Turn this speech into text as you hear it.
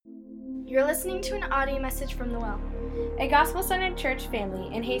You're listening to an audio message from The Well, a gospel-centered church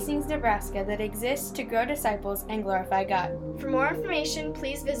family in Hastings, Nebraska that exists to grow disciples and glorify God. For more information,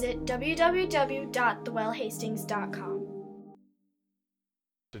 please visit www.thewellhastings.com.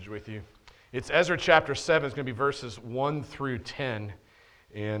 With you. It's Ezra chapter 7. It's going to be verses 1 through 10.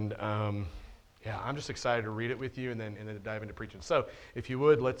 And I'm just excited to read it with you and then dive into preaching. So if you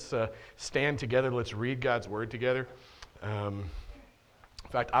would, let's stand together. Let's read God's word together. In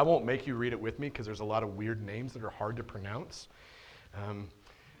fact, I won't make you read it with me because there's a lot of weird names that are hard to pronounce.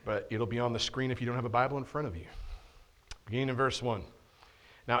 But it'll be on the screen if you don't have a Bible in front of you. Beginning in verse 1.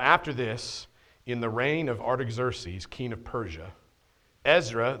 Now after this, in the reign of Artaxerxes, king of Persia,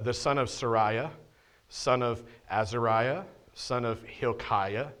 Ezra, the son of Sariah, son of Azariah, son of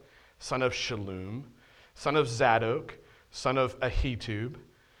Hilkiah, son of Shallum, son of Zadok, son of Ahitub,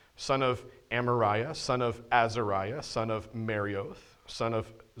 son of Amariah, son of Azariah, son of Marioth, son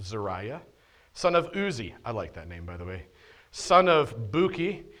of Zariah, son of Uzi, I like that name by the way, son of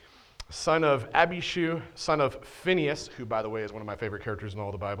Buki, son of Abishu, son of Phinehas, who by the way is one of my favorite characters in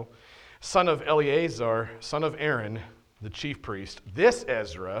all the Bible, son of Eleazar, son of Aaron, the chief priest. This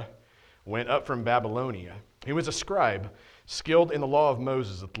Ezra went up from Babylonia. He was a scribe, skilled in the law of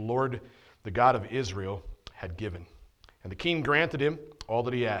Moses that the Lord, the God of Israel, had given. And the king granted him all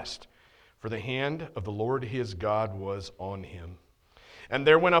that he asked, for the hand of the Lord his God was on him. And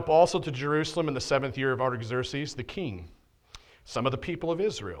there went up also to Jerusalem in the 7th year of Artaxerxes the king, some of the people of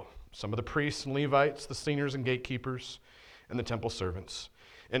Israel, some of the priests and Levites, the singers and gatekeepers, and the temple servants.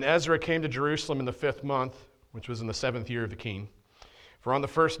 And Ezra came to Jerusalem in the 5th month, which was in the 7th year of the king. For on the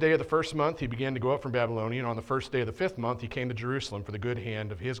first day of the 1st month he began to go up from Babylonia, and on the first day of the 5th month he came to Jerusalem, for the good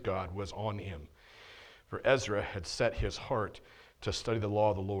hand of his God was on him. For Ezra had set his heart to study the law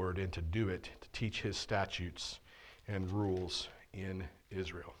of the Lord and to do it, to teach his statutes and rules in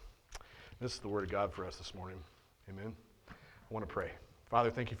Israel. This is the word of God for us this morning. Amen. I want to pray.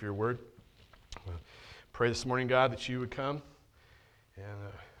 Father, thank you for your word. I pray this morning, God, that you would come and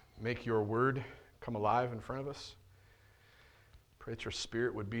make your word come alive in front of us. Pray that your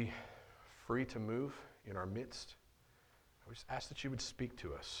spirit would be free to move in our midst. I just ask that you would speak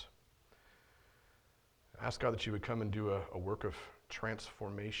to us. I ask, God, that you would come and do a work of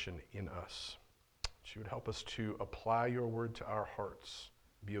transformation in us. That you would help us to apply your word to our hearts,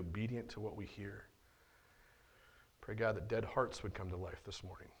 be obedient to what we hear. Pray, God, that dead hearts would come to life this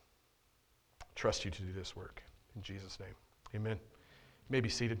morning. Trust you to do this work. In Jesus' name, amen. You may be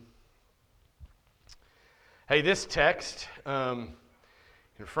seated. Hey, this text in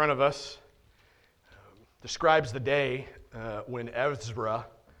front of us describes the day when Ezra,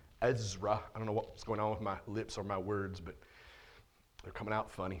 I don't know what's going on with my lips or my words, but they're coming out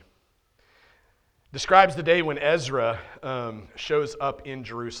funny. Describes the day when Ezra shows up in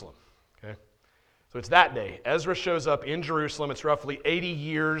Jerusalem. Okay, so it's that day. Ezra shows up in Jerusalem. It's roughly 80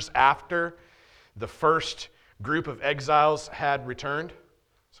 years after the first group of exiles had returned.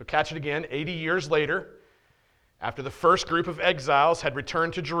 So catch it again, 80 years later. After the first group of exiles had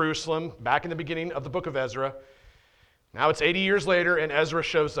returned to Jerusalem, back in the beginning of the book of Ezra, now it's 80 years later and Ezra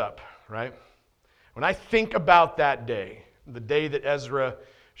shows up, right? When I think about that day, the day that Ezra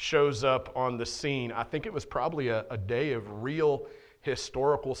shows up on the scene, I think it was probably a day of real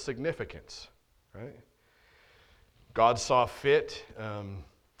historical significance, right? God saw fit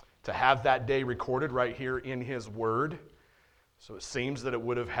to have that day recorded right here in his word. So it seems that it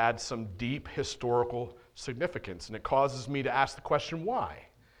would have had some deep historical significance. And it causes me to ask the question, why?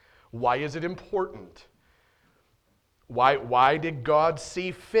 Why is it important? Why did God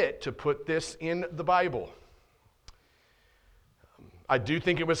see fit to put this in the Bible? I do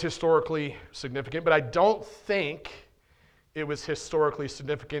think it was historically significant, but I don't think it was historically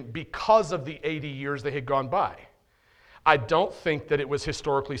significant because of the 80 years they had gone by. I don't think that it was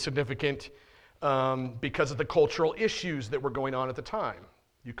historically significant because of the cultural issues that were going on at the time.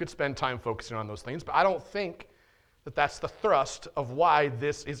 You could spend time focusing on those things, but I don't think that that's the thrust of why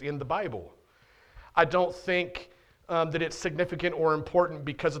this is in the Bible. I don't think that it's significant or important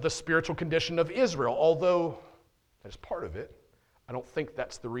because of the spiritual condition of Israel, although that is part of it. I don't think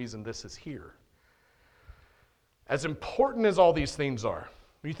that's the reason this is here. As important as all these things are,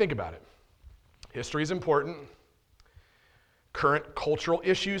 when you think about it, history is important. Current cultural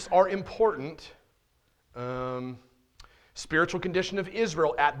issues are important. Spiritual condition of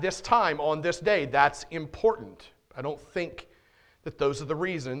Israel at this time, on this day, that's important. I don't think that those are the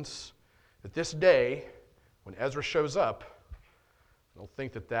reasons that this day, when Ezra shows up, I don't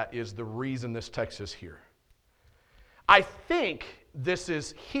think that that is the reason this text is here. I think this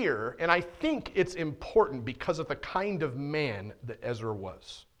is here, and I think it's important because of the kind of man that Ezra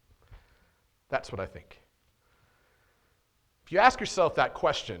was. That's what I think. If you ask yourself that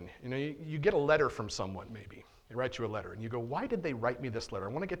question, you get a letter from someone maybe. They write you a letter and you go, why did they write me this letter?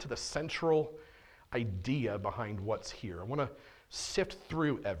 I want to get to the central idea behind what's here. I want to sift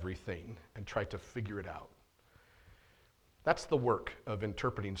through everything and try to figure it out. That's the work of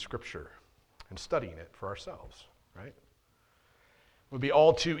interpreting Scripture and studying it for ourselves, right? It would be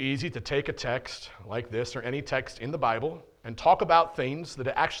all too easy to take a text like this or any text in the Bible and talk about things that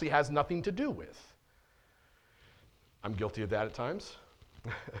it actually has nothing to do with. I'm guilty of that at times.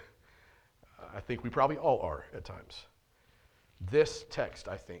 I think we probably all are at times. This text,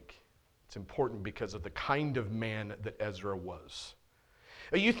 I think, it's important because of the kind of man that Ezra was.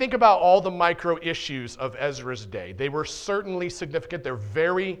 You think about all the micro issues of Ezra's day. They were certainly significant. They're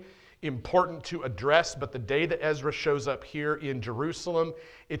very important to address, but the day that Ezra shows up here in Jerusalem,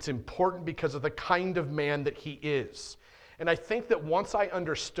 it's important because of the kind of man that he is. And I think that once I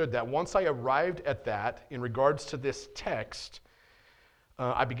understood that, once I arrived at that in regards to this text,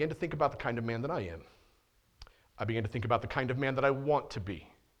 I began to think about the kind of man that I am. I began to think about the kind of man that I want to be.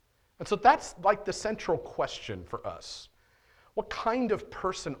 And so that's like the central question for us. What kind of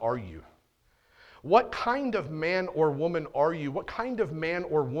person are you? What kind of man or woman are you? What kind of man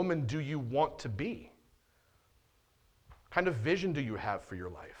or woman do you want to be? What kind of vision do you have for your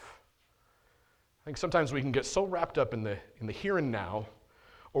life? I think sometimes we can get so wrapped up in the here and now,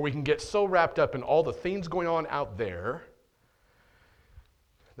 or we can get so wrapped up in all the things going on out there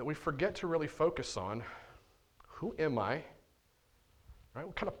that we forget to really focus on who am I? Right?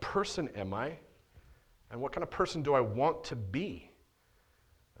 What kind of person am I? And what kind of person do I want to be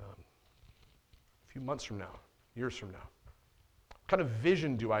a few months from now, years from now? What kind of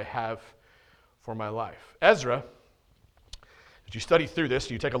vision do I have for my life? Ezra, as you study through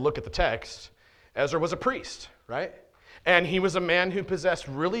this, you take a look at the text, Ezra was a priest, right? And he was a man who possessed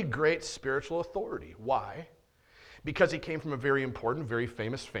really great spiritual authority. Why? Because he came from a very important, very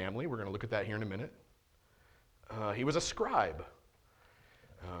famous family. We're going to look at that here in a minute. He was a scribe.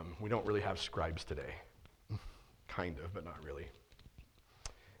 We don't really have scribes today. Kind of, but not really.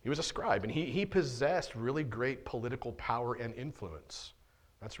 He was a scribe, and he possessed really great political power and influence.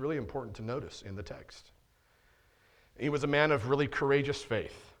 That's really important to notice in the text. He was a man of really courageous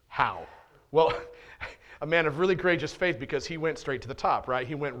faith. How? Well, a man of really courageous faith because he went straight to the top, right?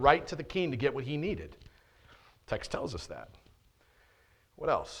 He went right to the king to get what he needed. The text tells us that. What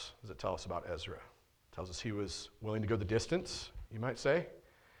else does it tell us about Ezra? It tells us he was willing to go the distance, you might say.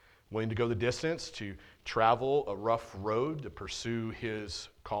 Willing to go the distance to travel a rough road to pursue his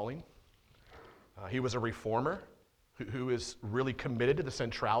calling. He was a reformer who is really committed to the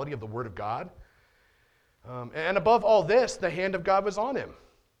centrality of the Word of God. And above all this, the hand of God was on him.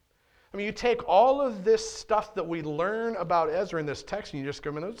 I mean, you take all of this stuff that we learn about Ezra in this text, and you just go,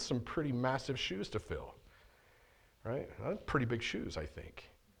 man, those are some pretty massive shoes to fill. Right? Pretty big shoes, I think.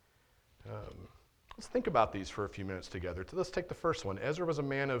 Let's think about these for a few minutes together. So let's take the first one. Ezra was a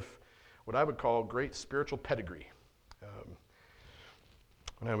man of what I would call great spiritual pedigree.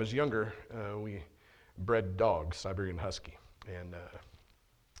 When I was younger, we bred dogs, Siberian Husky, and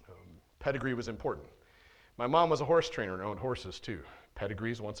pedigree was important. My mom was a horse trainer and owned horses too.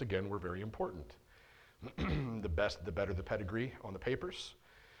 Pedigrees, once again, were very important. The better the pedigree on the papers,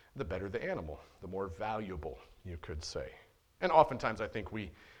 the better the animal, the more valuable, you could say. And oftentimes I think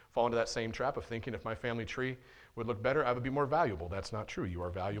we fall into that same trap of thinking if my family tree would look better, I would be more valuable. That's not true. You are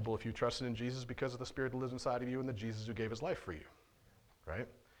valuable if you trusted in Jesus because of the Spirit that lives inside of you and the Jesus who gave his life for you, right?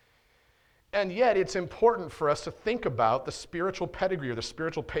 And yet it's important for us to think about the spiritual pedigree or the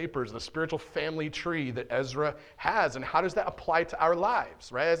spiritual papers, the spiritual family tree that Ezra has, and how does that apply to our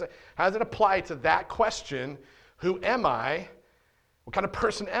lives, right? How does it apply to that question, who am I, what kind of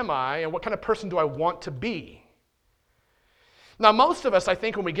person am I, and what kind of person do I want to be? Now, most of us, I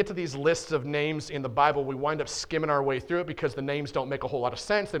think, when we get to these lists of names in the Bible, we wind up skimming our way through it because the names don't make a whole lot of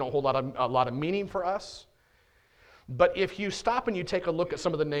sense. They don't hold a lot of meaning for us. But if you stop and you take a look at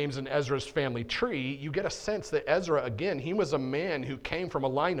some of the names in Ezra's family tree, you get a sense that Ezra, again, he was a man who came from a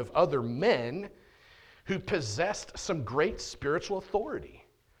line of other men who possessed some great spiritual authority.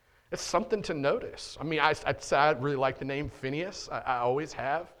 It's something to notice. I mean, I'd say I really like the name Phineas. I always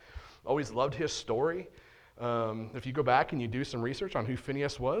have. Always loved his story. If you go back and you do some research on who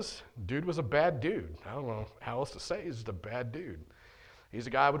Phineas was, dude was a bad dude. I don't know how else to say. He's just a bad dude. He's a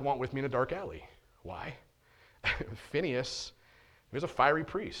guy I would want with me in a dark alley. Why? Phineas, he was a fiery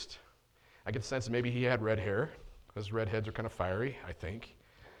priest. I get the sense that maybe he had red hair, because redheads are kind of fiery, I think.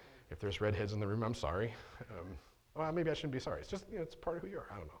 If there's redheads in the room, I'm sorry. Well, maybe I shouldn't be sorry. It's just, it's part of who you are.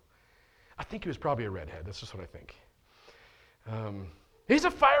 I don't know. I think he was probably a redhead. That's just what I think. He's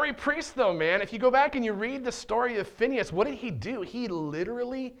a fiery priest, though, man. If you go back and you read the story of Phineas, what did he do? He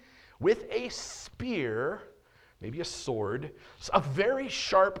literally, with a spear, maybe a sword, a very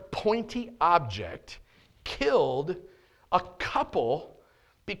sharp, pointy object, killed a couple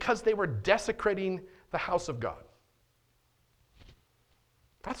because they were desecrating the house of God.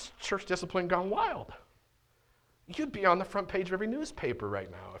 That's church discipline gone wild. You'd be on the front page of every newspaper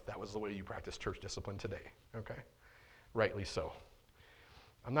right now if that was the way you practice church discipline today, okay? Rightly so.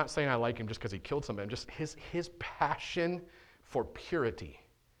 I'm not saying I like him just because he killed somebody. Just his passion for purity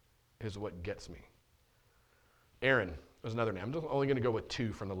is what gets me. Aaron was another name. I'm just only going to go with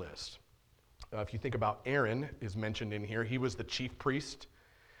 2 from the list. If you think about Aaron is mentioned in here, he was the chief priest.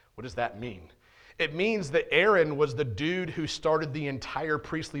 What does that mean? It means that Aaron was the dude who started the entire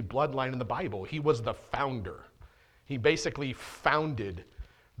priestly bloodline in the Bible. He was the founder. He basically founded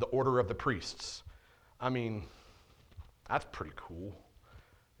the order of the priests. I mean, that's pretty cool.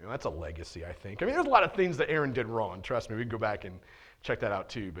 You know, that's a legacy, I think. I mean, there's a lot of things that Aaron did wrong. Trust me, we can go back and check that out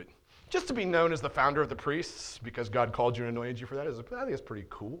too. But just to be known as the founder of the priests, because God called you and anointed you for that, I think it's pretty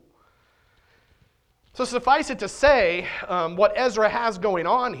cool. So suffice it to say, what Ezra has going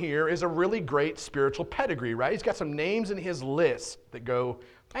on here is a really great spiritual pedigree, right? He's got some names in his list that go,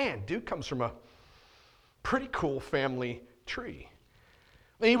 man, dude comes from a pretty cool family tree.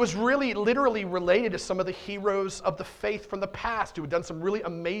 And he was really literally related to some of the heroes of the faith from the past who had done some really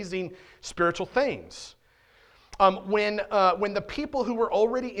amazing spiritual things. When the people who were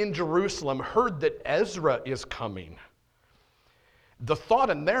already in Jerusalem heard that Ezra is coming, the thought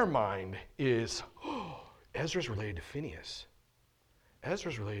in their mind is, oh, Ezra's related to Phineas.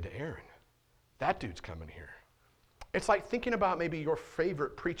 Ezra's related to Aaron. That dude's coming here. It's like thinking about maybe your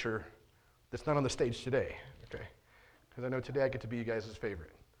favorite preacher that's not on the stage today, okay? Because I know today I get to be you guys'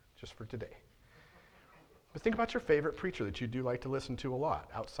 favorite, just for today. But think about your favorite preacher that you do like to listen to a lot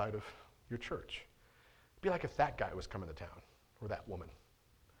outside of your church. It'd be like if that guy was coming to town, or that woman.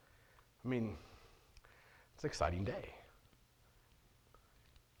 I mean, it's an exciting day.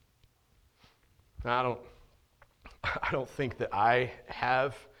 Now, I don't think that I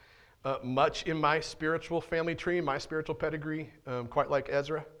have much in my spiritual family tree, my spiritual pedigree, quite like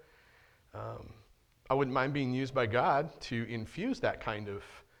Ezra. I wouldn't mind being used by God to infuse that kind of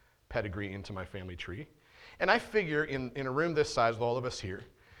pedigree into my family tree. And I figure in a room this size with all of us here,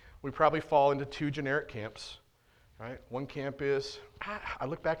 we probably fall into 2 generic camps. Right? One camp is, I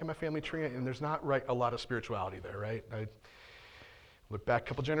look back at my family tree and there's not a lot of spirituality there, right? I look back a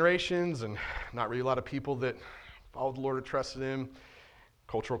couple generations and not really a lot of people that followed the Lord or trusted Him.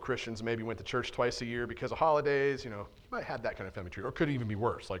 Cultural Christians maybe went to church twice a year because of holidays. I had that kind of family tree. Or it could even be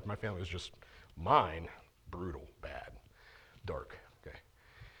worse. Like my family was just mine, brutal, bad, dark. Okay,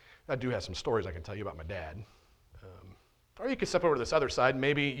 I do have some stories I can tell you about my dad. Or you could step over to this other side.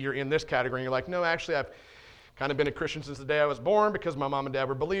 Maybe you're in this category and you're like, no, actually I've kind of been a Christian since the day I was born because my mom and dad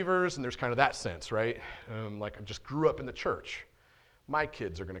were believers, and there's kind of that sense, right? Like I just grew up in the church. My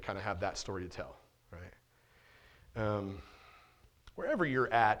kids are going to kind of have that story to tell, right? Wherever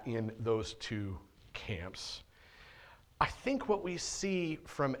you're at in those 2 camps, I think what we see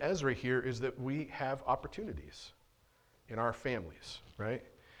from Ezra here is that we have opportunities in our families, right?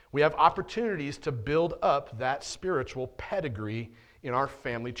 We have opportunities to build up that spiritual pedigree in our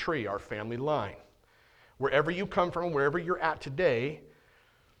family tree, our family line. Wherever you come from, wherever you're at today,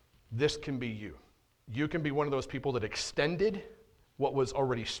 this can be you. You can be one of those people that extended what was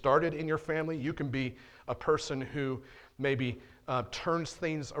already started in your family. You can be a person who maybe turns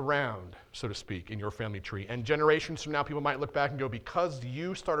things around, so to speak, in your family tree. And generations from now, people might look back and go, because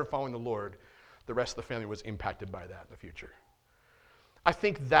you started following the Lord, the rest of the family was impacted by that in the future. I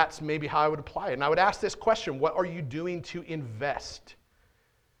think that's maybe how I would apply it. And I would ask this question: what are you doing to invest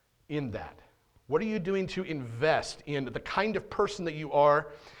in that? What are you doing to invest in the kind of person that you are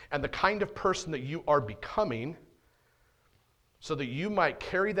and the kind of person that you are becoming, so that you might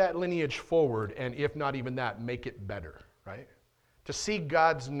carry that lineage forward, and if not even that, make it better, right? To see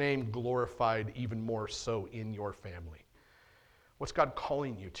God's name glorified even more so in your family. What's God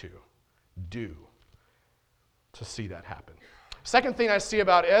calling you to do to see that happen? Second thing I see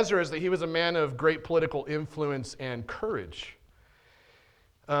about Ezra is that he was a man of great political influence and courage.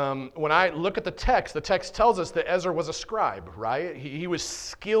 When I look at the text tells us that Ezra was a scribe, right? He was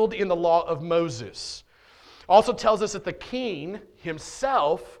skilled in the law of Moses. Also tells us that the king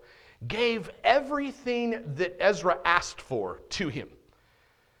himself gave everything that Ezra asked for to him.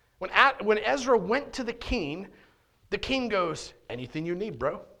 When Ezra went to the king goes, anything you need,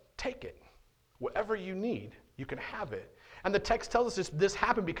 bro, take it. Whatever you need, you can have it. And the text tells us this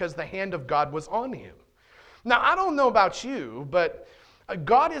happened because the hand of God was on him. Now, I don't know about you, but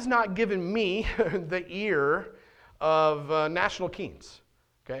God has not given me the ear of national kings.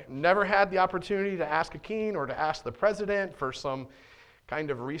 Okay? Never had the opportunity to ask a king or to ask the president for some kind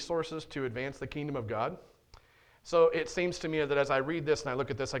of resources to advance the kingdom of God. So it seems to me that as I read this and I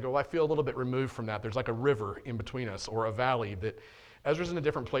look at this, I go, well, I feel a little bit removed from that. There's like a river in between us or a valley that Ezra's in a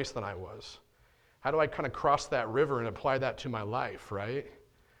different place than I was. How do I kind of cross that river and apply that to my life, right?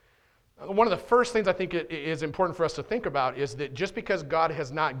 One of the first things I think it is important for us to think about is that just because God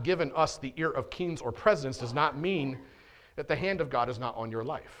has not given us the ear of kings or presidents does not mean that the hand of God is not on your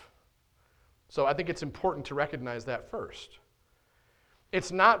life. So I think it's important to recognize that first.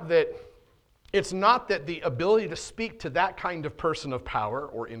 It's not that the ability to speak to that kind of person of power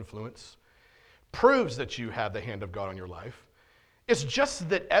or influence proves that you have the hand of God on your life. It's just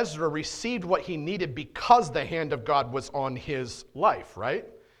that Ezra received what he needed because the hand of God was on his life, right?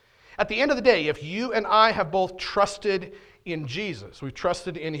 At the end of the day, if you and I have both trusted in Jesus, we've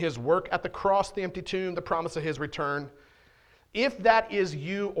trusted in his work at the cross, the empty tomb, the promise of his return, if that is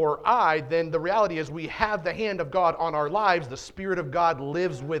you or I, then the reality is we have the hand of God on our lives. The Spirit of God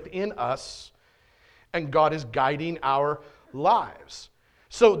lives within us, and God is guiding our lives.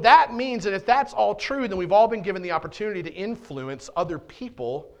 So that means that if that's all true, then we've all been given the opportunity to influence other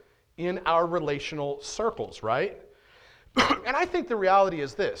people in our relational circles, right? And I think the reality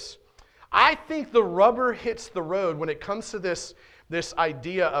is this. I think the rubber hits the road when it comes to this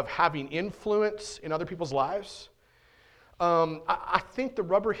idea of having influence in other people's lives. I think the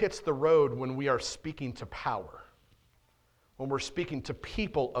rubber hits the road when we are speaking to power, when we're speaking to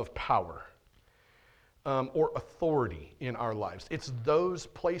people of power or authority in our lives. It's those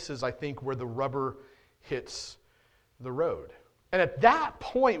places, I think, where the rubber hits the road. And at that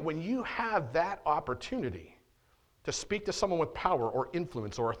point, when you have that opportunity to speak to someone with power or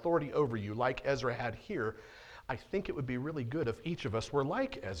influence or authority over you, like Ezra had here, I think it would be really good if each of us were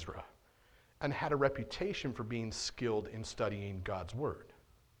like Ezra and had a reputation for being skilled in studying God's word,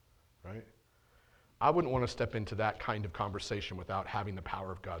 right? I wouldn't want to step into that kind of conversation without having the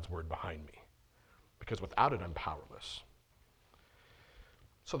power of God's word behind me, because without it, I'm powerless.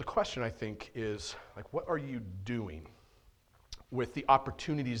 So the question, I think, is, like, what are you doing with the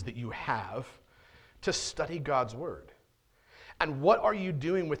opportunities that you have to study God's word? And what are you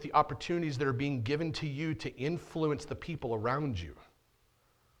doing with the opportunities that are being given to you to influence the people around you?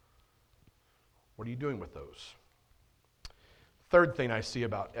 What are you doing with those? Third thing I see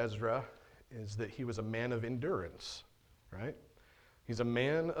about Ezra is that he was a man of endurance, right? He's a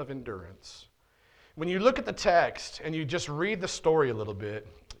man of endurance. When you look at the text and you just read the story a little bit,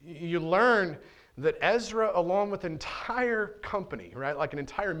 you learn that Ezra, along with an entire company, right, like an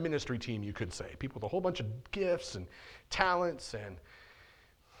entire ministry team, you could say, people with a whole bunch of gifts and talents and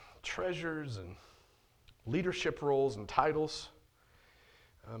treasures and leadership roles and titles,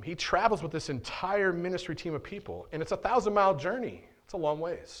 he travels with this entire ministry team of people, and it's a 1,000-mile journey. It's a long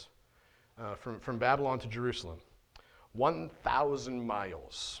ways from Babylon to Jerusalem. 1,000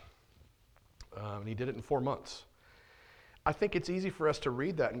 miles. And he did it in 4 months. I think it's easy for us to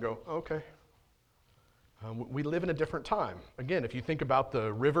read that and go, okay. We live in a different time. Again, if you think about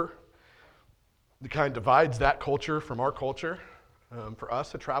the river, that kind of divides that culture from our culture. For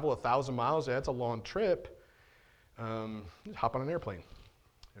us to travel 1,000 miles, that's a long trip. Hop on an airplane.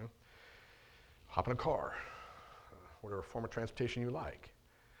 Hop in a car, whatever form of transportation you like.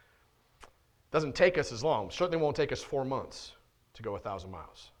 Doesn't take us as long. Certainly won't take us 4 months to go 1,000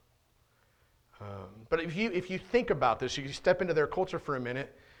 miles. But if you think about this, you step into their culture for a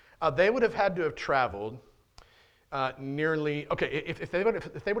minute, they would have had to have traveled nearly, okay, if they would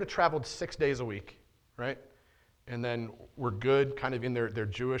have traveled 6 days a week, right? And then were good kind of in their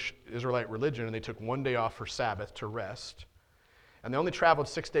Jewish Israelite religion, and they took 1 day off for Sabbath to rest, and they only traveled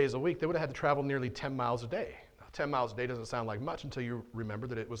 6 days a week, they would have had to travel nearly 10 miles a day. Now, 10 miles a day doesn't sound like much until you remember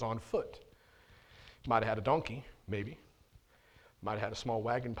that it was on foot. Might have had a donkey, maybe. Might have had a small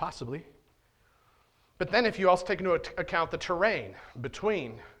wagon, possibly. But then if you also take into account the terrain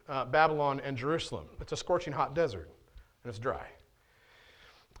between Babylon and Jerusalem, it's a scorching hot desert, and it's dry.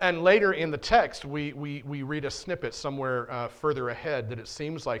 And later in the text, we read a snippet somewhere further ahead that it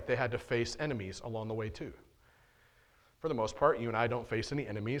seems like they had to face enemies along the way too. For the most part, you and I don't face any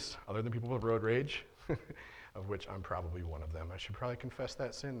enemies other than people with road rage, of which I'm probably one of them. I should probably confess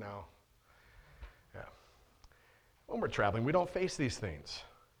that sin now. Yeah. When we're traveling, we don't face these things.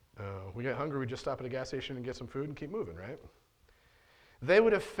 We get hungry, we just stop at a gas station and get some food and keep moving, right? They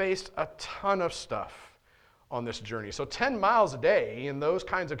would have faced a ton of stuff on this journey. So 10 miles a day in those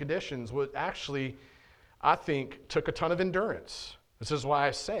kinds of conditions would actually, I think, took a ton of endurance. This is why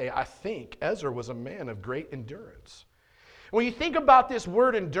I say I think Ezra was a man of great endurance. When you think about this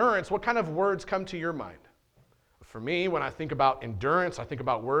word endurance, what kind of words come to your mind? For me, when I think about endurance, I think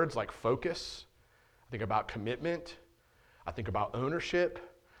about words like focus. I think about commitment. I think about ownership.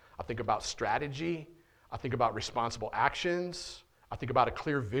 I think about strategy. I think about responsible actions. I think about a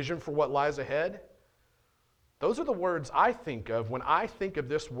clear vision for what lies ahead. Those are the words I think of when I think of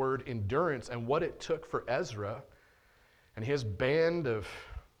this word endurance and what it took for Ezra and his band of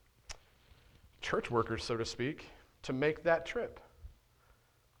church workers, so to speak, to make that trip.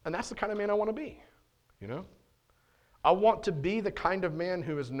 And that's the kind of man I want to be, you know? I want to be the kind of man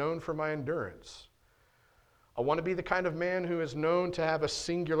who is known for my endurance. I want to be the kind of man who is known to have a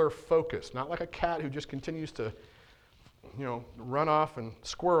singular focus, not like a cat who just continues to, run off and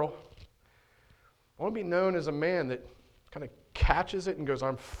squirrel. I want to be known as a man that kind of catches it and goes,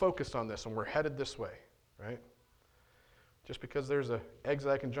 I'm focused on this and we're headed this way, right? Just because there's an exit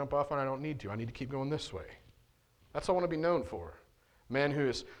I can jump off on, I don't need to. I need to keep going this way. That's what I want to be known for. A man who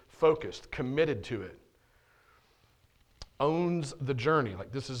is focused, committed to it, owns the journey.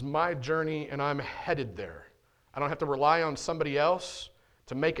 Like, this is my journey and I'm headed there. I don't have to rely on somebody else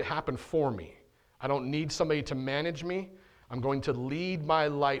to make it happen for me. I don't need somebody to manage me. I'm going to lead my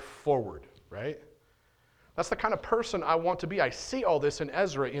life forward, right? That's the kind of person I want to be. I see all this in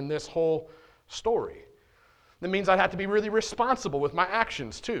Ezra in this whole story. That means I'd have to be really responsible with my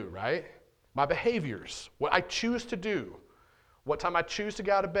actions too, right? My behaviors, what I choose to do, what time I choose to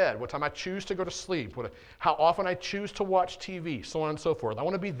get out of bed, what time I choose to go to sleep, how often I choose to watch TV, so on and so forth. I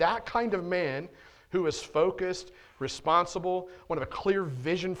want to be that kind of man who is focused, responsible, I want to have a clear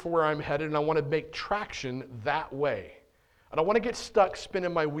vision for where I'm headed, and I want to make traction that way. I don't want to get stuck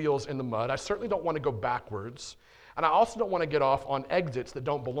spinning my wheels in the mud. I certainly don't want to go backwards. And I also don't want to get off on exits that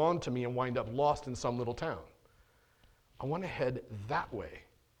don't belong to me and wind up lost in some little town. I want to head that way.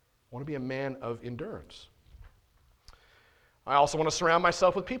 I want to be a man of endurance. I also want to surround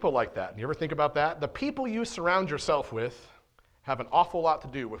myself with people like that. You ever think about that? The people you surround yourself with have an awful lot to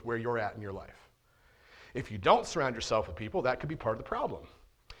do with where you're at in your life. If you don't surround yourself with people, that could be part of the problem.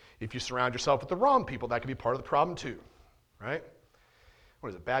 If you surround yourself with the wrong people, that could be part of the problem too, right? What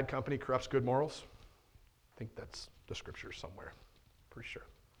is it? Bad company corrupts good morals? I think that's the scripture somewhere. Pretty sure.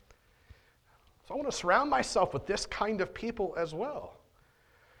 So I want to surround myself with this kind of people as well.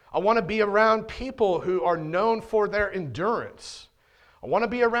 I want to be around people who are known for their endurance. I want to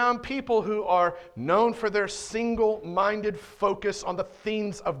be around people who are known for their single-minded focus on the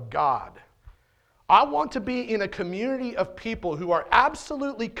things of God. I want to be in a community of people who are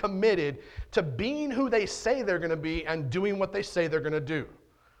absolutely committed to being who they say they're going to be and doing what they say they're going to do.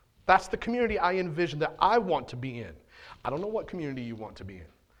 That's the community I envision that I want to be in. I don't know what community you want to be in.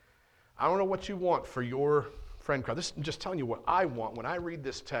 I don't know what you want for your friend crowd. I'm just telling you what I want. When I read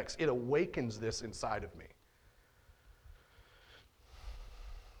this text, it awakens this inside of me.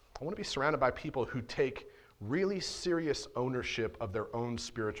 I want to be surrounded by people who take really serious ownership of their own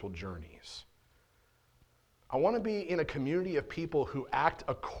spiritual journeys. I want to be in a community of people who act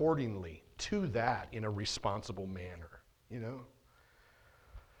accordingly to that in a responsible manner, you know?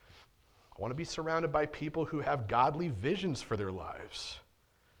 I want to be surrounded by people who have godly visions for their lives,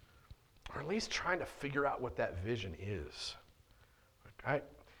 or at least trying to figure out what that vision is. I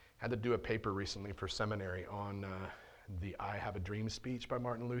had to do a paper recently for seminary on the I Have a Dream speech by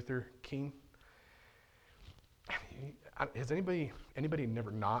Martin Luther King. Has anybody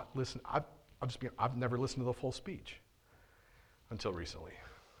never not listened? I've never listened to the full speech until recently.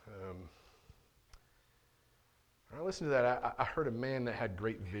 When I listened to that, I heard a man that had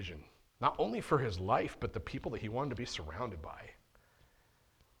great vision, not only for his life, but the people that he wanted to be surrounded by.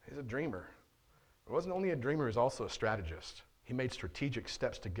 He's a dreamer. He wasn't only a dreamer, he was also a strategist. He made strategic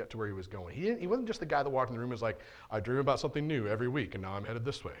steps to get to where he was going. He wasn't just the guy that walked in the room and was like, I dream about something new every week, and now I'm headed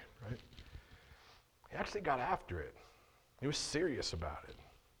this way, right? He actually got after it. He was serious about it.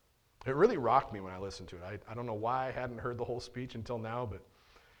 It really rocked me when I listened to it. I don't know why I hadn't heard the whole speech until now, but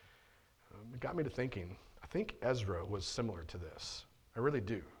it got me to thinking. I think Ezra was similar to this. I really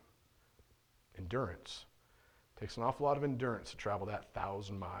do. Endurance. It takes an awful lot of endurance to travel that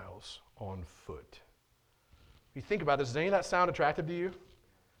 1,000 miles on foot. You think about this, does any of that sound attractive to you?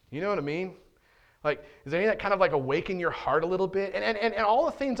 You know what I mean? Like, is any of that kind of like awaken your heart a little bit? And all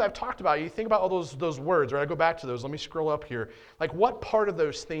the things I've talked about, you think about all those words, right? I go back to those. Let me scroll up here. Like, what part of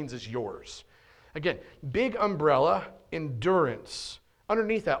those things is yours? Again, big umbrella, endurance.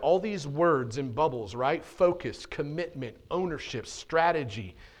 Underneath that, all these words in bubbles, right? Focus, commitment, ownership,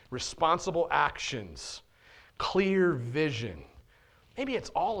 strategy, responsible actions, clear vision. Maybe it's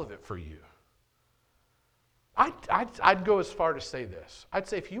all of it for you. I'd go as far to say this. I'd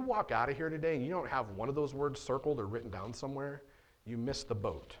say if you walk out of here today and you don't have one of those words circled or written down somewhere, you missed the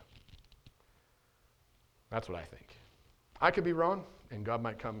boat. That's what I think. I could be wrong, and God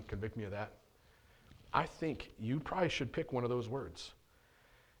might come convict me of that. I think you probably should pick one of those words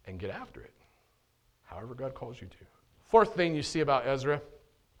and get after it, however God calls you to. Fourth thing you see about Ezra,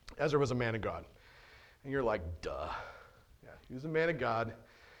 Ezra was a man of God. And you're like, duh. Yeah, he was a man of God.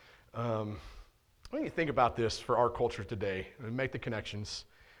 When you think about this for our culture today, and make the connections,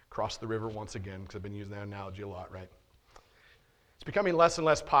 cross the river once again, because I've been using that analogy a lot, right? It's becoming less and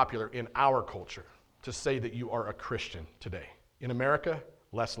less popular in our culture to say that you are a Christian today. In America,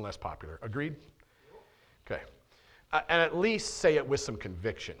 less and less popular. Agreed? Okay. And at least say it with some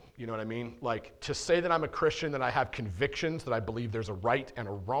conviction. You know what I mean? Like, to say that I'm a Christian, that I have convictions, that I believe there's a right and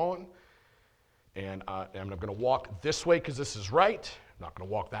a wrong, and I'm not going to walk this way because this is right, I'm not going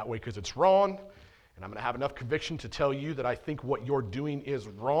to walk that way because it's wrong, and I'm going to have enough conviction to tell you that I think what you're doing is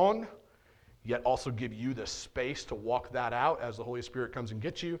wrong, yet also give you the space to walk that out as the Holy Spirit comes and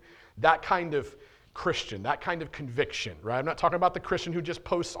gets you. That kind of Christian, that kind of conviction, right? I'm not talking about the Christian who just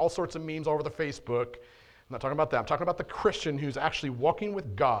posts all sorts of memes all over the Facebook. I'm not talking about that. I'm talking about the Christian who's actually walking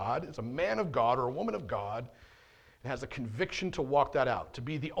with God, is a man of God or a woman of God, and has a conviction to walk that out, to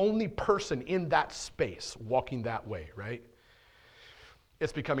be the only person in that space walking that way, right?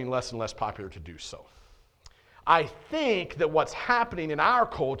 It's becoming less and less popular to do so. I think that what's happening in our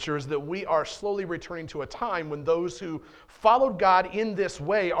culture is that we are slowly returning to a time when those who followed God in this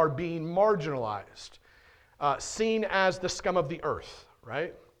way are being marginalized, seen as the scum of the earth,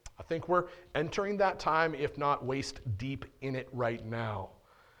 right? I think we're entering that time, if not waist deep in it right now.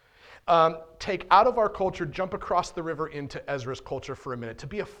 Take out of our culture, jump across the river into Ezra's culture for a minute. To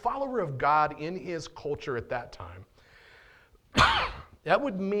be a follower of God in his culture at that time, that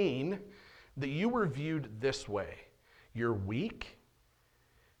would mean that you were viewed this way. You're weak,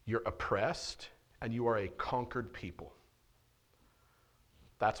 you're oppressed, and you are a conquered people.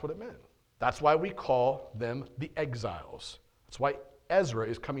 That's what it meant. That's why we call them the exiles. That's why Ezra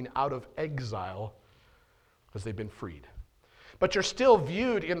is coming out of exile, because they've been freed. But you're still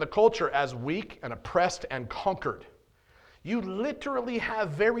viewed in the culture as weak and oppressed and conquered. You literally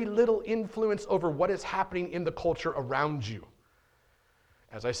have very little influence over what is happening in the culture around you.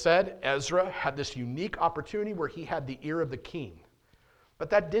 As I said, Ezra had this unique opportunity where he had the ear of the king. But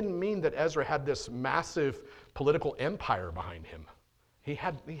that didn't mean that Ezra had this massive political empire behind him. He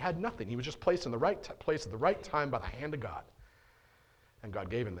had nothing. He was just placed in the right place at the right time by the hand of God. And God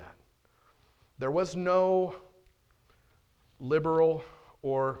gave him that. There was no liberal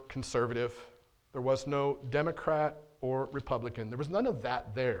or conservative. There was no Democrat or Republican. There was none of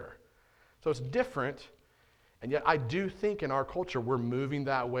that there. So it's different. And yet I do think in our culture we're moving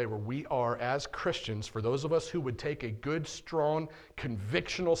that way, where we are, as Christians, for those of us who would take a good, strong,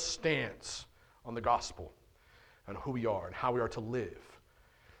 convictional stance on the gospel and who we are and how we are to live.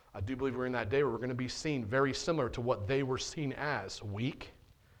 I do believe we're in that day where we're going to be seen very similar to what they were seen as: weak,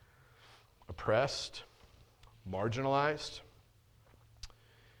 oppressed, marginalized.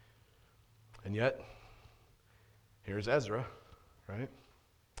 And yet, here's Ezra, right?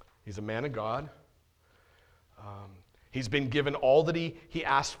 He's a man of God. He's been given all that he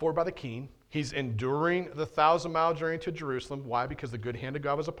asked for by the king. He's enduring the 1,000-mile journey to Jerusalem. Why? Because the good hand of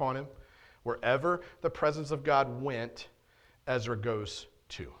God was upon him. Wherever the presence of God went, Ezra goes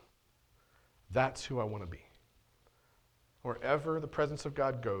to. That's who I want to be. Wherever the presence of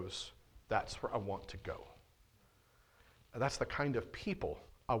God goes, that's where I want to go. And that's the kind of people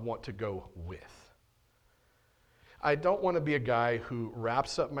I want to go with. I don't want to be a guy who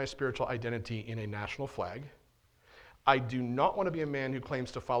wraps up my spiritual identity in a national flag. I do not want to be a man who claims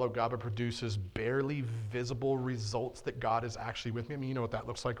to follow God but produces barely visible results that God is actually with me. I mean, you know what that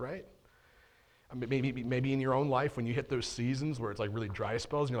looks like, right? I mean, maybe in your own life when you hit those seasons where it's like really dry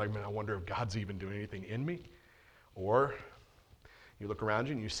spells and you're like, man, I wonder if God's even doing anything in me. Or you look around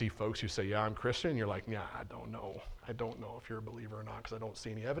you and you see folks who say, yeah, I'm Christian, and you're like, yeah, I don't know. I don't know if you're a believer or not because I don't see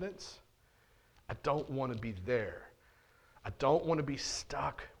any evidence. I don't want to be there. I don't want to be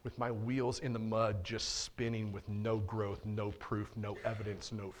stuck with my wheels in the mud just spinning with no growth, no proof, no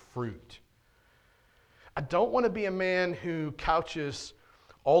evidence, no fruit. I don't want to be a man who couches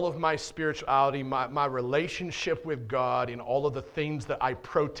all of my spirituality, my relationship with God in all of the things that I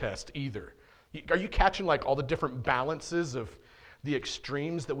protest either. Are you catching like all the different balances of the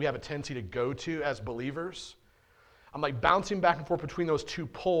extremes that we have a tendency to go to as believers? I'm like bouncing back and forth between those two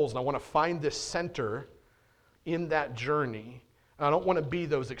poles, and I want to find this center in that journey, and I don't want to be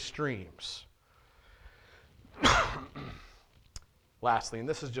those extremes. Lastly, and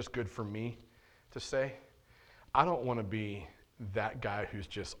this is just good for me to say, I don't want to be that guy who's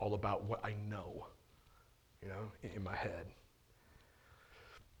just all about what I know, in my head.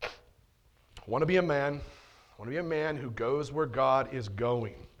 I want to be a man. I want to be a man who goes where God is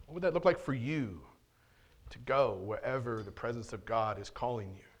going. What would that look like for you to go wherever the presence of God is calling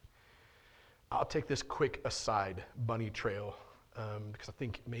you? I'll take this quick aside bunny trail because I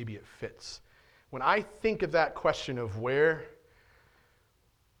think maybe it fits. When I think of that question of where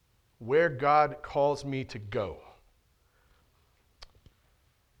God calls me to go,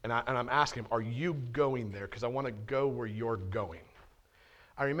 and I'm asking him, are you going there? Because I want to go where you're going.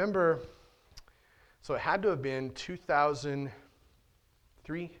 I remember, so it had to have been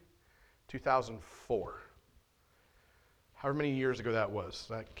 2003, 2004. However many years ago that was.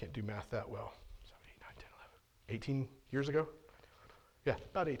 I can't do math that well. 7, 8, 9, 10, 11. 18 years ago? Yeah,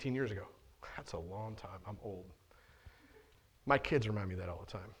 about 18 years ago. That's a long time. I'm old. My kids remind me of that all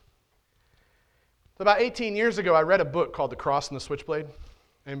the time. So about 18 years ago, I read a book called The Cross and the Switchblade.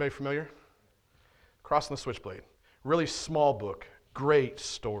 Anybody familiar? Cross and the Switchblade. Really small book. Great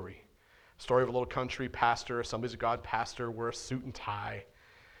story. Story of a little country pastor, Assemblies of God pastor, wears a suit and tie.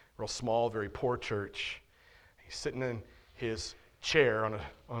 Real small, very poor church. He's sitting in his chair on a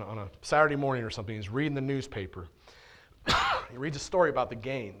Saturday morning or something. He's reading the newspaper. He reads a story about the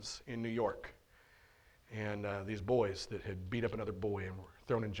Gaines in New York. And these boys that had beat up another boy and were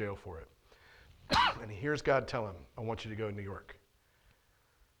thrown in jail for it. And he hears God tell him, I want you to go to New York.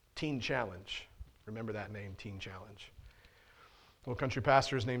 Teen Challenge. Remember that name, Teen Challenge. Little country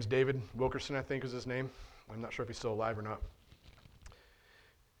pastor, his name's David Wilkerson, I think was his name. I'm not sure if he's still alive or not.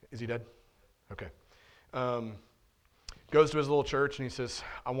 Is he dead? Okay. Goes to his little church and he says,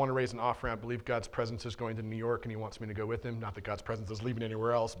 I want to raise an offering. I believe God's presence is going to New York and he wants me to go with him. Not that God's presence is leaving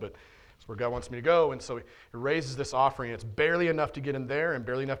anywhere else, but it's where God wants me to go. And so he raises this offering. It's barely enough to get him there and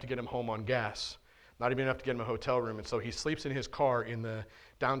barely enough to get him home on gas. Not even enough to get him a hotel room. And so he sleeps in his car in the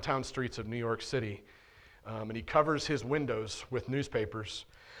downtown streets of New York City. And he covers his windows with newspapers.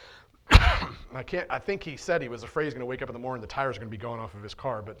 I think he said he was afraid he's going to wake up in the morning, the tires are going to be going off of his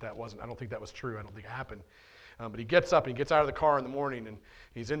car, but I don't think that was true. I don't think it happened. But he gets up and he gets out of the car in the morning and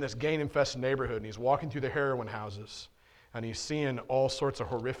he's in this gang-infested neighborhood and he's walking through the heroin houses and he's seeing all sorts of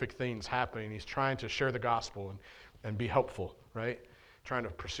horrific things happening. He's trying to share the gospel and be helpful, right? Trying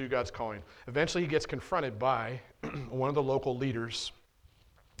to pursue God's calling. Eventually he gets confronted by one of the local leaders,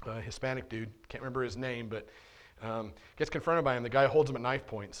 a Hispanic dude, can't remember his name, but gets confronted by him. The guy holds him at knife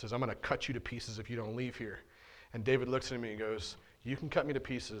point and says, I'm going to cut you to pieces if you don't leave here. And David looks at me and goes, you can cut me to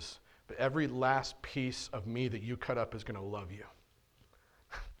pieces, but every last piece of me that you cut up is going to love you.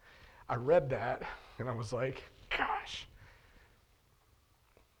 I read that and I was like, gosh,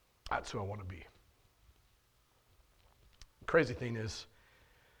 that's who I want to be. Crazy thing is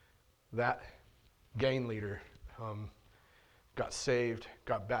that gang leader got saved,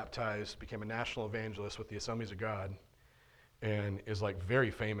 got baptized, became a national evangelist with the Assemblies of God, and is like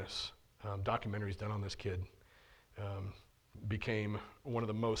very famous. Documentaries done on this kid. Became one of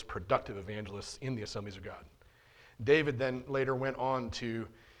the most productive evangelists in the Assemblies of God. David then later went on to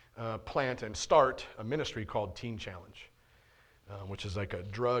plant and start a ministry called Teen Challenge, which is like a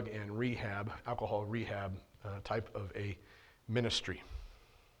drug and rehab, alcohol rehab type of a ministry.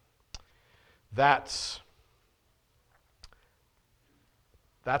 That's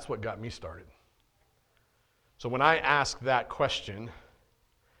what got me started. So when I ask that question,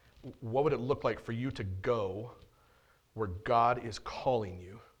 what would it look like for you to go where God is calling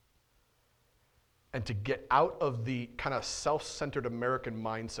you and to get out of the kind of self-centered American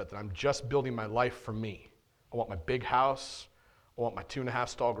mindset that I'm just building my life for me? I want my big house. I want my 2.5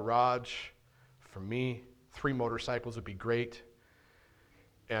 stall garage. For me, 3 motorcycles would be great.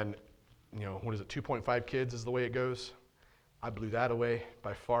 And, 2.5 kids is the way it goes. I blew that away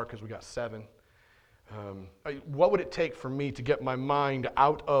by far because we got 7. What would it take for me to get my mind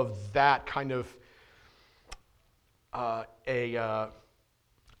out of that kind of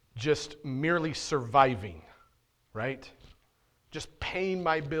just merely surviving, right? Just paying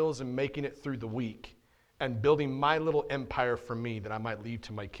my bills and making it through the week and building my little empire for me that I might leave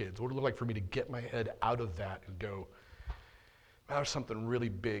to my kids. What would it look like for me to get my head out of that and go, there's something really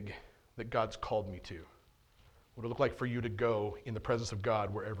big that God's called me to? What would it look like for you to go in the presence of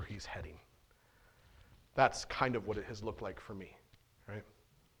God wherever he's heading? That's kind of what it has looked like for me, right?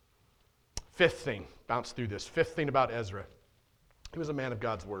 5th thing, bounce through this. 5th thing about Ezra. He was a man of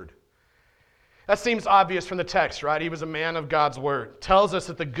God's word. That seems obvious from the text, right? He was a man of God's word. Tells us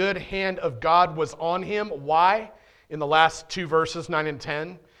that the good hand of God was on him. Why? In the last 2 verses, 9 and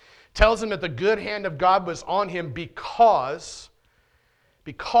 10. Tells him that the good hand of God was on him because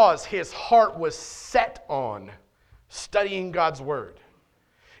his heart was set on studying God's word.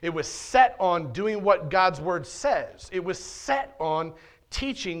 It was set on doing what God's word says. It was set on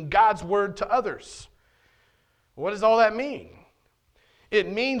teaching God's word to others. What does all that mean? It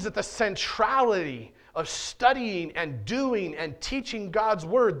means that the centrality of studying and doing and teaching God's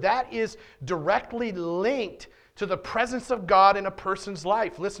word, that is directly linked to the presence of God in a person's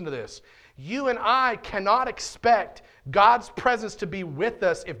life. Listen to this. You and I cannot expect God's presence to be with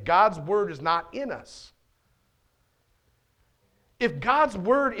us if God's word is not in us. If God's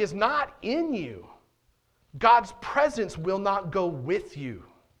word is not in you, God's presence will not go with you.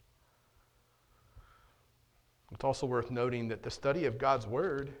 It's also worth noting that the study of God's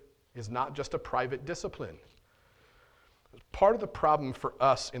word is not just a private discipline. Part of the problem for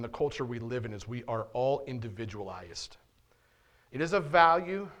us in the culture we live in is we are all individualized. It is a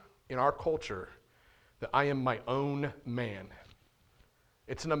value in our culture that I am my own man.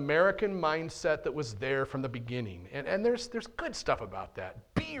 It's an American mindset that was there from the beginning. And there's good stuff about that.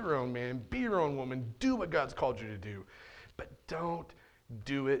 Be your own man, be your own woman, do what God's called you to do. But don't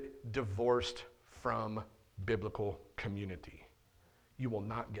do it divorced from biblical community. You will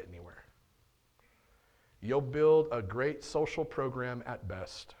not get anywhere. You'll build a great social program at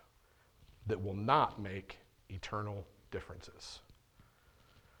best that will not make eternal differences.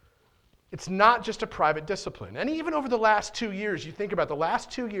 It's not just a private discipline. And even over the last 2 years, you think about the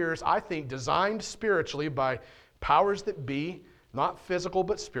last 2 years, I think, designed spiritually by powers that be, not physical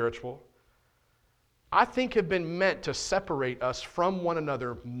but spiritual, I think have been meant to separate us from one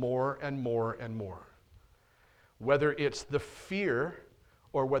another more and more and more. Whether it's the fear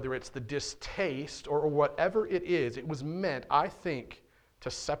or whether it's the distaste or whatever it is, it was meant, I think,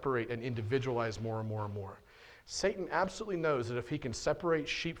 to separate and individualize more and more and more. Satan absolutely knows that if he can separate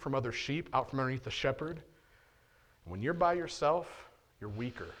sheep from other sheep out from underneath the shepherd, when you're by yourself, you're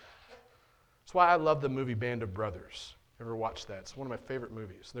weaker. That's why I love the movie Band of Brothers. Ever watched that? It's one of my favorite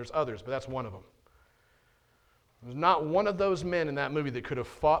movies. There's others, but that's one of them. There's not one of those men in that movie that could have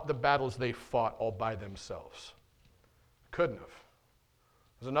fought the battles they fought all by themselves. Couldn't have.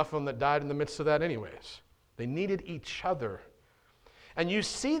 There's enough of them that died in the midst of that anyways. They needed each other. And you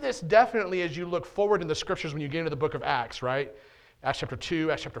see this definitely as you look forward in the scriptures when you get into the book of Acts, right? Acts chapter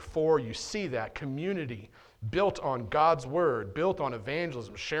 2, Acts chapter 4, you see that community built on God's word, built on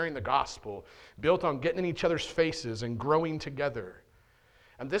evangelism, sharing the gospel, built on getting in each other's faces and growing together.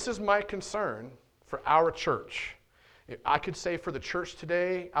 And this is my concern for our church. I could say for the church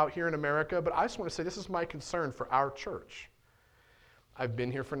today out here in America, but I just want to say this is my concern for our church. I've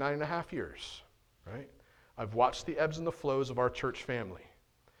been here for 9.5 years, right? I've watched the ebbs and the flows of our church family.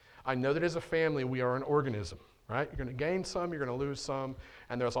 I know that as a family, we are an organism, right? You're going to gain some, you're going to lose some,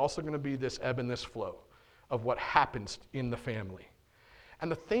 and there's also going to be this ebb and this flow of what happens in the family. And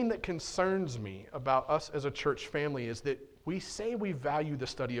the thing that concerns me about us as a church family is that we say we value the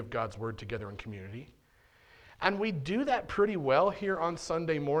study of God's word together in community, and we do that pretty well here on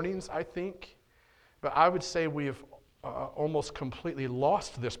Sunday mornings, I think, but I would say we have almost completely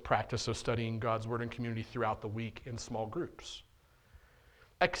lost this practice of studying God's word in community throughout the week in small groups,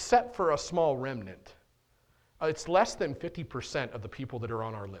 except for a small remnant. It's less than 50% of the people that are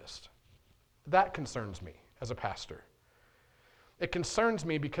on our list. That concerns me as a pastor. It concerns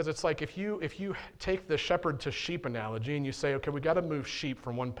me because it's like if you take the shepherd to sheep analogy and you say, okay, we got to move sheep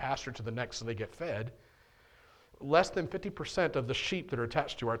from one pasture to the next so they get fed, less than 50% of the sheep that are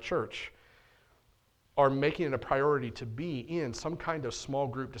attached to our church are making it a priority to be in some kind of small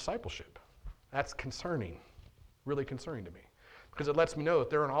group discipleship. That's concerning, really concerning to me, because it lets me know that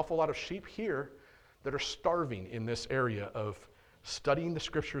there are an awful lot of sheep here that are starving in this area of studying the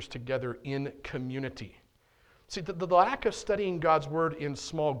scriptures together in community. See, the lack of studying God's word in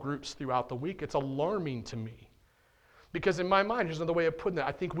small groups throughout the week, it's alarming to me. Because in my mind, here's another way of putting it,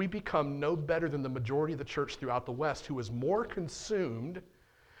 I think we become no better than the majority of the church throughout the West who is more consumed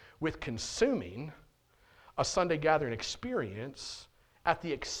with consuming a Sunday gathering experience at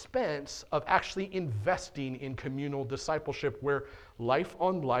the expense of actually investing in communal discipleship where life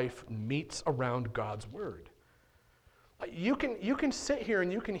on life meets around God's word. You can sit here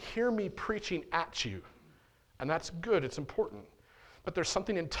and you can hear me preaching at you, and that's good, it's important. But there's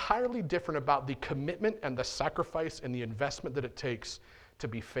something entirely different about the commitment and the sacrifice and the investment that it takes to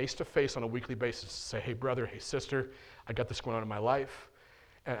be face-to-face on a weekly basis to say, hey brother, hey sister, I got this going on in my life.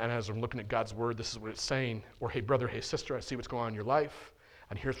 And as I'm looking at God's word, this is what it's saying. Or, hey, brother, hey, sister, I see what's going on in your life,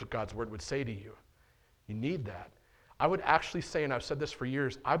 and here's what God's word would say to you. You need that. I would actually say, and I've said this for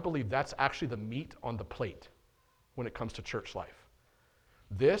years, I believe that's actually the meat on the plate when it comes to church life.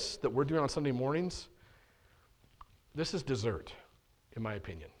 This that we're doing on Sunday mornings, this is dessert, in my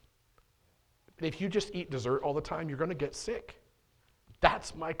opinion. And if you just eat dessert all the time, you're going to get sick.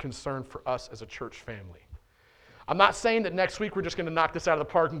 That's my concern for us as a church family. I'm not saying that next week we're just going to knock this out of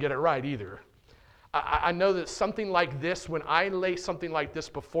the park and get it right either. I know that something like this, when I lay something like this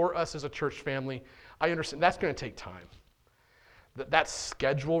before us as a church family, I understand that's going to take time. That's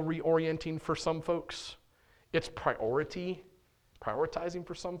schedule reorienting for some folks. It's prioritizing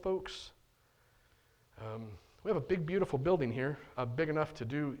for some folks. We have a big, beautiful building here, big enough to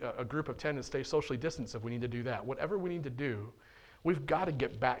do a group of 10 and stay socially distanced if we need to do that. Whatever we need to do, we've got to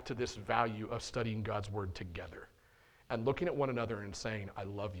get back to this value of studying God's word together and looking at one another and saying, I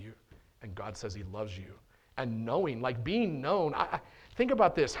love you, and God says he loves you. And knowing, like being known. Think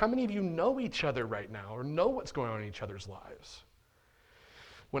about this. How many of you know each other right now or know what's going on in each other's lives?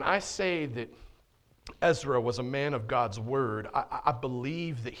 When I say that Ezra was a man of God's word, I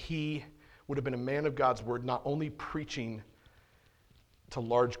believe that he would have been a man of God's word, not only preaching to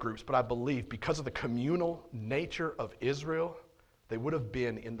large groups, but I believe because of the communal nature of Israel, they would have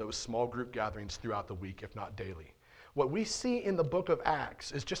been in those small group gatherings throughout the week, if not daily. What we see in the book of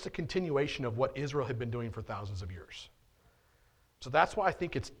Acts is just a continuation of what Israel had been doing for thousands of years. So that's why I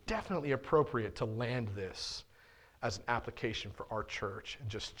think it's definitely appropriate to land this as an application for our church and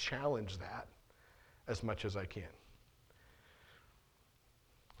just challenge that as much as I can.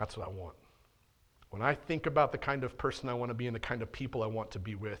 That's what I want. When I think about the kind of person I want to be and the kind of people I want to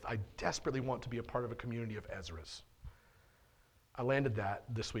be with, I desperately want to be a part of a community of Ezras. I landed that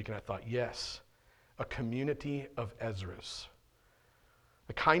this week and I thought, yes, a community of Ezras.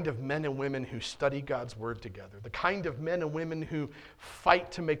 The kind of men and women who study God's word together. The kind of men and women who fight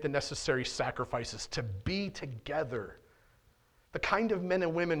to make the necessary sacrifices to be together. The kind of men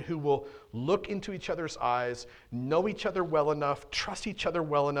and women who will look into each other's eyes, know each other well enough, trust each other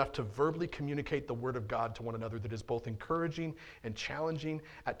well enough to verbally communicate the word of God to one another that is both encouraging and challenging,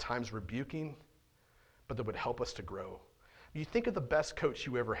 at times rebuking, but that would help us to grow. You think of the best coach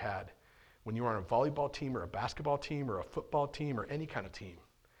you ever had when you were on a volleyball team or a basketball team or a football team or any kind of team.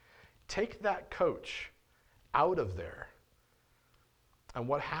 Take that coach out of there, and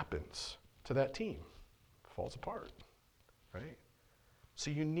what happens to that team? It falls apart. Right?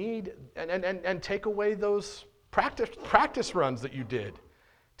 So you need, and take away those practice runs that you did.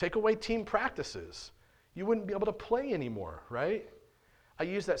 Take away team practices. You wouldn't be able to play anymore, right? I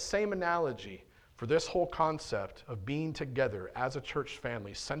use that same analogy for this whole concept of being together as a church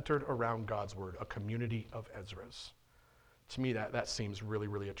family centered around God's word, a community of Ezras. To me, that seems really,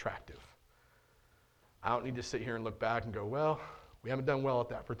 really attractive. I don't need to sit here and look back and go, well, we haven't done well at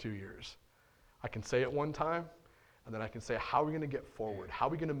that for 2 years. I can say it one time, and then I can say, how are we going to get forward? How are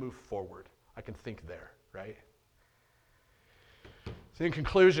we going to move forward? I can think there, right? So in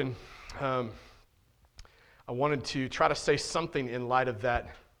conclusion, I wanted to try to say something in light of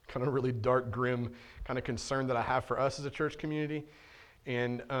that kind of really dark, grim kind of concern that I have for us as a church community.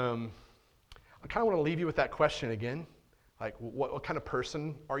 And I kind of want to leave you with that question again. Like, what kind of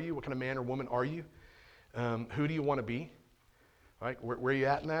person are you? What kind of man or woman are you? Who do you want to be? Right? Where are you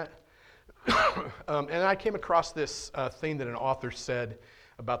at in that? And I came across this thing that an author said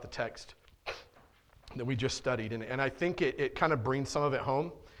about the text that we just studied, and I think it kind of brings some of it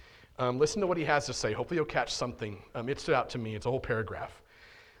home. Listen to what he has to say. Hopefully you'll catch something. It stood out to me. It's a whole paragraph.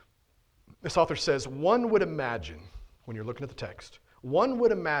 This author says, one would imagine, when you're looking at the text, one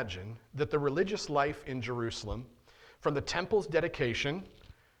would imagine that the religious life in Jerusalem, from the temple's dedication,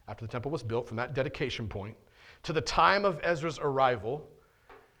 after the temple was built, from that dedication point, to the time of Ezra's arrival,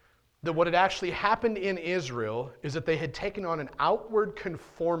 that what had actually happened in Israel is that they had taken on an outward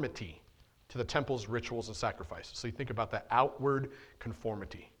conformity to the temple's rituals and sacrifices. So you think about that outward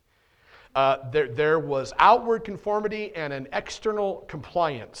conformity. There was outward conformity and an external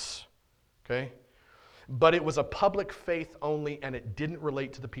compliance, okay? But it was a public faith only, and it didn't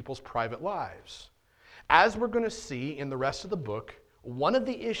relate to the people's private lives. As we're going to see in the rest of the book, one of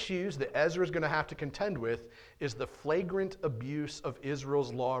the issues that Ezra is going to have to contend with is the flagrant abuse of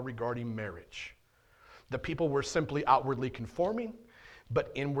Israel's law regarding marriage. The people were simply outwardly conforming,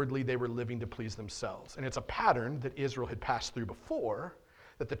 but inwardly they were living to please themselves. And it's a pattern that Israel had passed through before,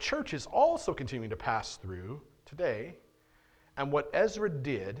 that the church is also continuing to pass through today. And what Ezra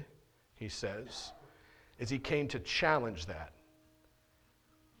did, he says, is he came to challenge that.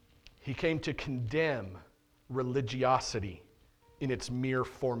 He came to condemn religiosity in its mere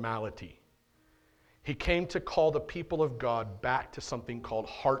formality. He came to call the people of God back to something called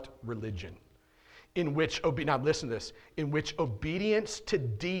heart religion, in which, now listen to this, in which obedience to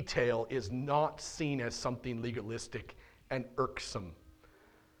detail is not seen as something legalistic and irksome.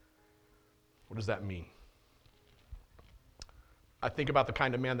 What does that mean? I think about the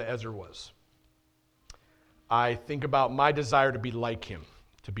kind of man that Ezra was. I think about my desire to be like him,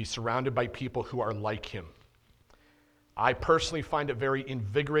 to be surrounded by people who are like him. I personally find it very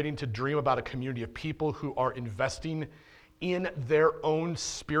invigorating to dream about a community of people who are investing in their own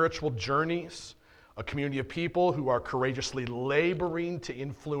spiritual journeys, a community of people who are courageously laboring to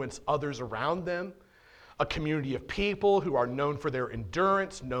influence others around them, a community of people who are known for their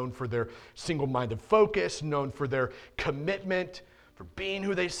endurance, known for their single-minded focus, known for their commitment, for being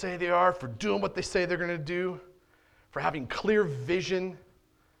who they say they are, for doing what they say they're going to do, for having clear vision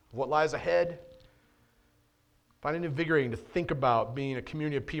of what lies ahead. I find it invigorating to think about being a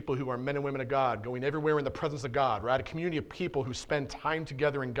community of people who are men and women of God, going everywhere in the presence of God, right? A community of people who spend time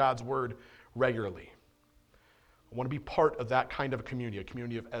together in God's Word regularly. I want to be part of that kind of a community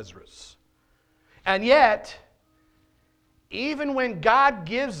of Ezras. And yet, even when God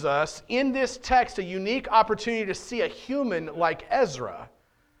gives us in this text a unique opportunity to see a human like Ezra,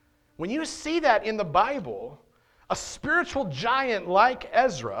 when you see that in the Bible, a spiritual giant like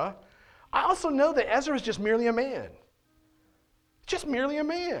Ezra, I also know that Ezra is just merely a man. Just merely a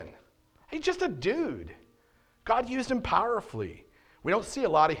man. He's just a dude. God used him powerfully. We don't see a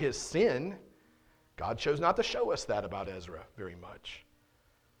lot of his sin. God chose not to show us that about Ezra very much.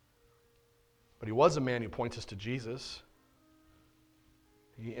 But he was a man who points us to Jesus.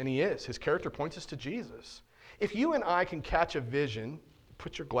 And he is. His character points us to Jesus. If you and I can catch a vision,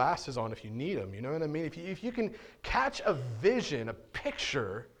 put your glasses on if you need them, you know what I mean? If you can catch a vision, a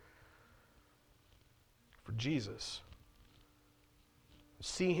picture for Jesus,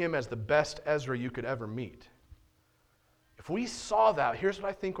 see him as the best Ezra you could ever meet. If we saw that, here's what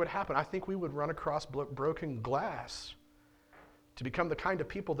I think would happen. I think we would run across broken glass to become the kind of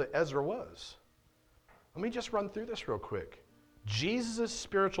people that Ezra was. Let me just run through this real quick. Jesus'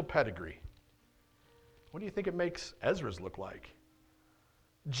 spiritual pedigree. What do you think it makes Ezra's look like?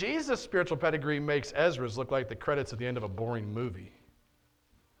 Jesus' spiritual pedigree makes Ezra's look like the credits at the end of a boring movie.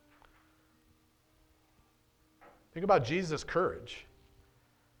 Think about Jesus' courage.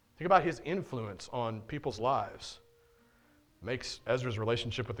 Think about his influence on people's lives. Makes Ezra's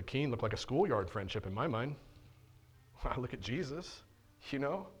relationship with the king look like a schoolyard friendship in my mind. I look at Jesus, you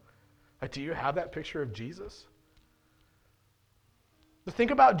know? Like, do you have that picture of Jesus?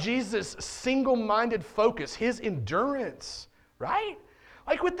 Think about Jesus' single-minded focus, his endurance, right?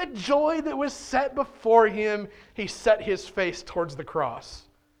 Like with the joy that was set before him, he set his face towards the cross.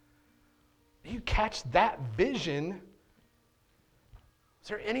 You catch that vision, is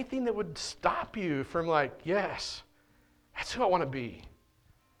there anything that would stop you from like, yes, that's who I want to be.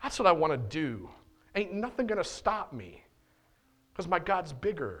 That's what I want to do. Ain't nothing going to stop me because my God's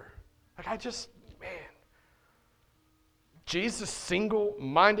bigger. Like man. Jesus'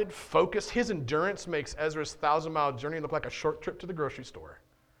 single-minded focus, his endurance makes Ezra's 1,000-mile journey look like a short trip to the grocery store.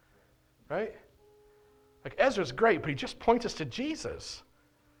 Right? Like Ezra's great, but he just points us to Jesus.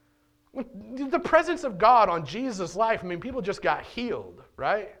 The presence of God on Jesus' life, I mean, people just got healed,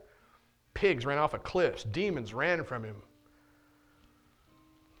 right? Pigs ran off of cliffs. Demons ran from him.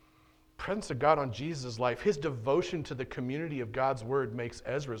 Presence of God on Jesus' life, his devotion to the community of God's word makes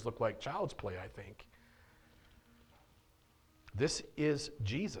Ezra's look like child's play, I think. This is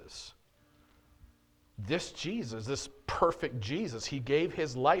Jesus. This Jesus, this perfect Jesus, he gave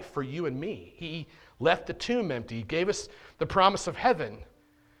his life for you and me. He left the tomb empty. He gave us the promise of heaven.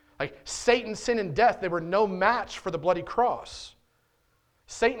 Like Satan, sin, and death, they were no match for the bloody cross.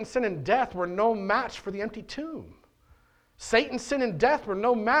 Satan, sin, and death were no match for the empty tomb. Satan, sin, and death were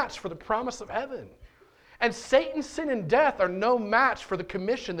no match for the promise of heaven. And Satan, sin, and death are no match for the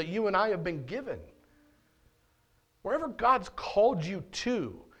commission that you and I have been given. Wherever God's called you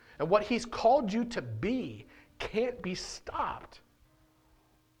to, and what he's called you to be, can't be stopped.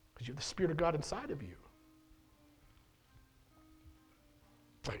 Because you have the Spirit of God inside of you.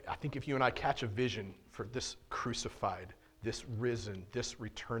 I think if you and I catch a vision for this crucified, this risen, this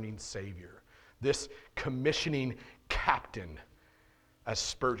returning Savior, this commissioning captain, as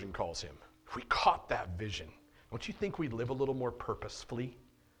Spurgeon calls him, if we caught that vision, don't you think we'd live a little more purposefully?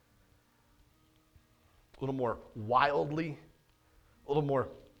 A little more wildly? A little more,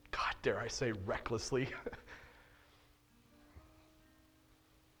 God, dare I say, recklessly?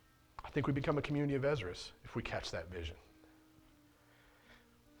 I think we become a community of Ezras if we catch that vision.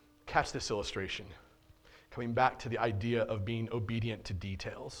 Catch this illustration. Coming back to the idea of being obedient to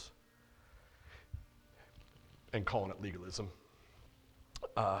details and calling it legalism.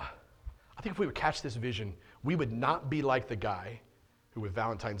 I think if we would catch this vision, we would not be like the guy who, with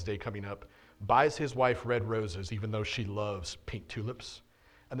Valentine's Day coming up, buys his wife red roses even though she loves pink tulips,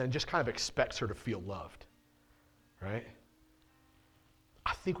 and then just kind of expects her to feel loved, right?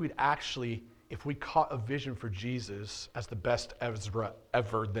 I think we'd actually if we caught a vision for Jesus as the best Ezra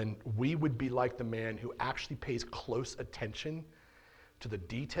ever, then we would be like the man who actually pays close attention to the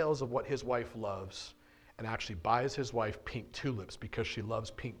details of what his wife loves and actually buys his wife pink tulips because she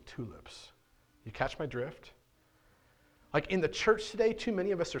loves pink tulips. You catch my drift? Like in the church today, too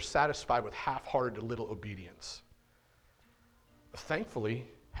many of us are satisfied with half-hearted little obedience. Thankfully,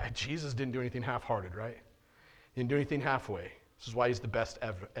 Jesus didn't do anything half-hearted, right? He didn't do anything halfway. This is why he's the best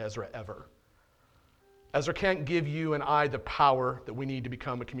Ezra ever. Ezra can't give you and I the power that we need to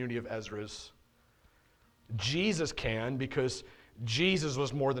become a community of Ezras. Jesus can, because Jesus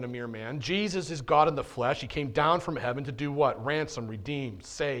was more than a mere man. Jesus is God in the flesh. He came down from heaven to do what? Ransom, redeem,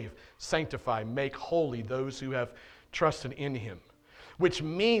 save, sanctify, make holy those who have trusted in him. Which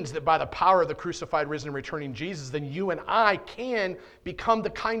means that by the power of the crucified, risen, and returning Jesus, then you and I can become the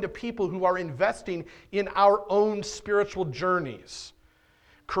kind of people who are investing in our own spiritual journeys,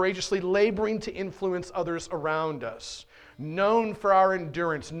 courageously laboring to influence others around us, known for our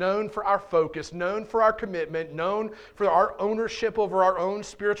endurance, known for our focus, known for our commitment, known for our ownership over our own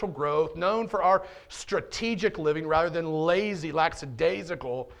spiritual growth, known for our strategic living rather than lazy,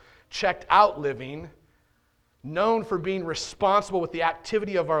 lackadaisical, checked out living, known for being responsible with the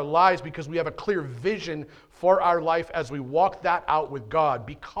activity of our lives because we have a clear vision for our life as we walk that out with God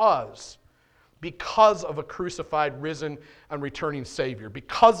because of a crucified, risen, and returning Savior.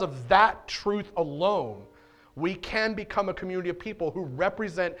 Because of that truth alone, we can become a community of people who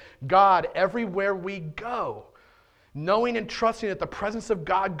represent God everywhere we go, knowing and trusting that the presence of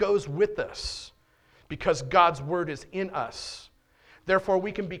God goes with us because God's word is in us. Therefore,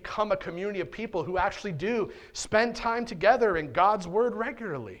 we can become a community of people who actually do spend time together in God's word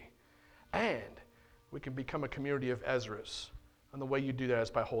regularly. And we can become a community of Ezras. And the way you do that is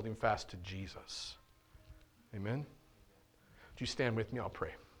by holding fast to Jesus. Amen? Would you stand with me? I'll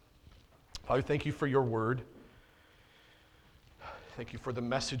pray. Father, thank you for your word. Thank you for the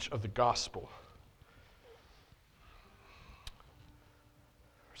message of the gospel.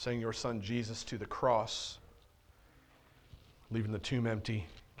 For sending your son Jesus to the cross, leaving the tomb empty,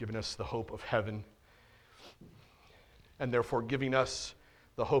 giving us the hope of heaven, and therefore giving us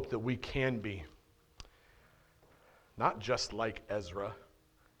the hope that we can be not just like Ezra,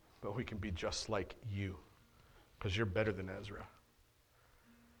 but we can be just like you, because you're better than Ezra.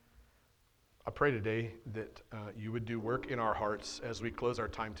 I pray today that you would do work in our hearts as we close our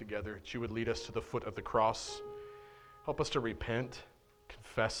time together, that you would lead us to the foot of the cross. Help us to repent,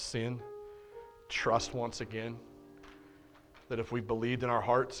 confess sin, trust once again, that if we believed in our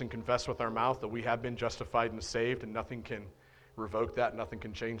hearts and confessed with our mouth that we have been justified and saved, and nothing can revoke that, nothing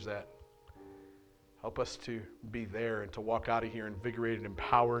can change that. Help us to be there and to walk out of here invigorated,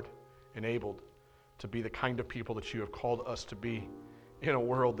 empowered, enabled to be the kind of people that you have called us to be in a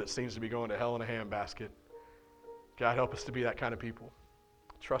world that seems to be going to hell in a handbasket. God, help us to be that kind of people.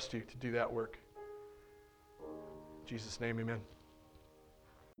 Trust you to do that work. In Jesus' name, amen.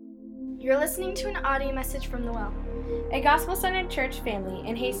 You're listening to an audio message from The Well, a gospel-centered church family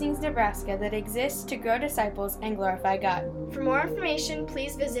in Hastings, Nebraska that exists to grow disciples and glorify God. For more information,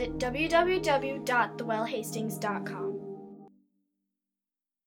 please visit www.thewellhastings.com.